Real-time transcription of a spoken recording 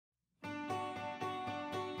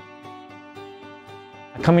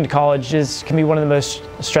Coming to college can be one of the most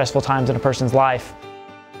stressful times in a person's life.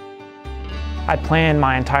 I planned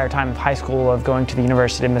my entire time of high school of going to the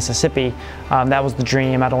University of Mississippi. That was the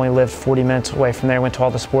dream. I'd only lived 40 minutes away from there, went to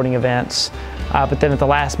all the sporting events. But then at the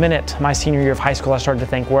last minute, my senior year of high school, I started to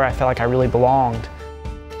think where I felt like I really belonged.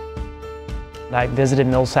 I visited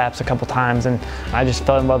Millsaps a couple times and I just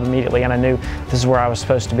fell in love immediately, and I knew this is where I was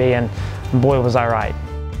supposed to be, and boy was I right.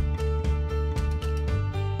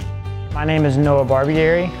 My name is Noah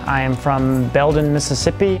Barbieri. I am from Belden,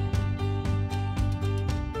 Mississippi.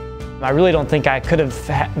 I really don't think I could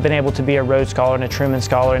have been able to be a Rhodes Scholar and a Truman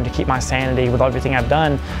Scholar and to keep my sanity with everything I've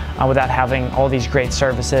done without having all these great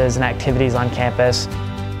services and activities on campus.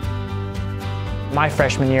 My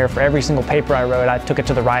freshman year, for every single paper I wrote, I took it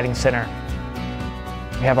to the writing center.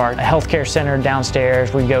 We have our healthcare center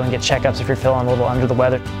downstairs where you go and get checkups if you're feeling a little under the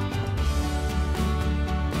weather.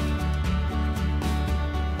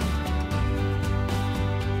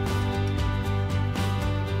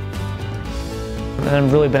 And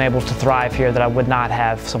I've really been able to thrive here that I would not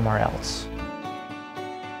have somewhere else.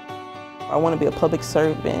 I want to be a public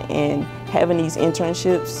servant, and having these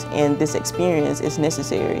internships and this experience is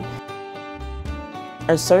necessary.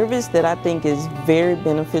 A service that I think is very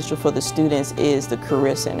beneficial for the students is the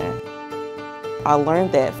Career Center. I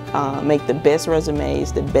learned that make the best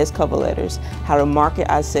resumes, the best cover letters, how to market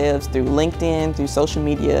ourselves through LinkedIn, through social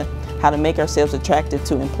media, how to make ourselves attractive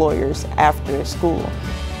to employers after school.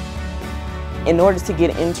 In order to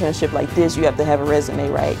get an internship like this, you have to have a resume,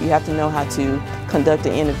 right? You have to know how to conduct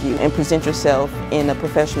an interview and present yourself in a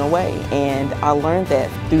professional way. And I learned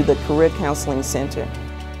that through the Career Counseling Center.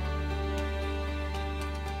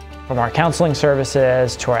 From our counseling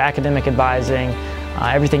services to our academic advising,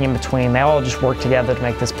 everything in between, they all just work together to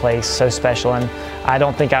make this place so special. And I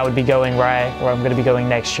don't think I would be going where I'm going to be going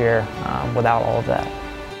next year without all of that.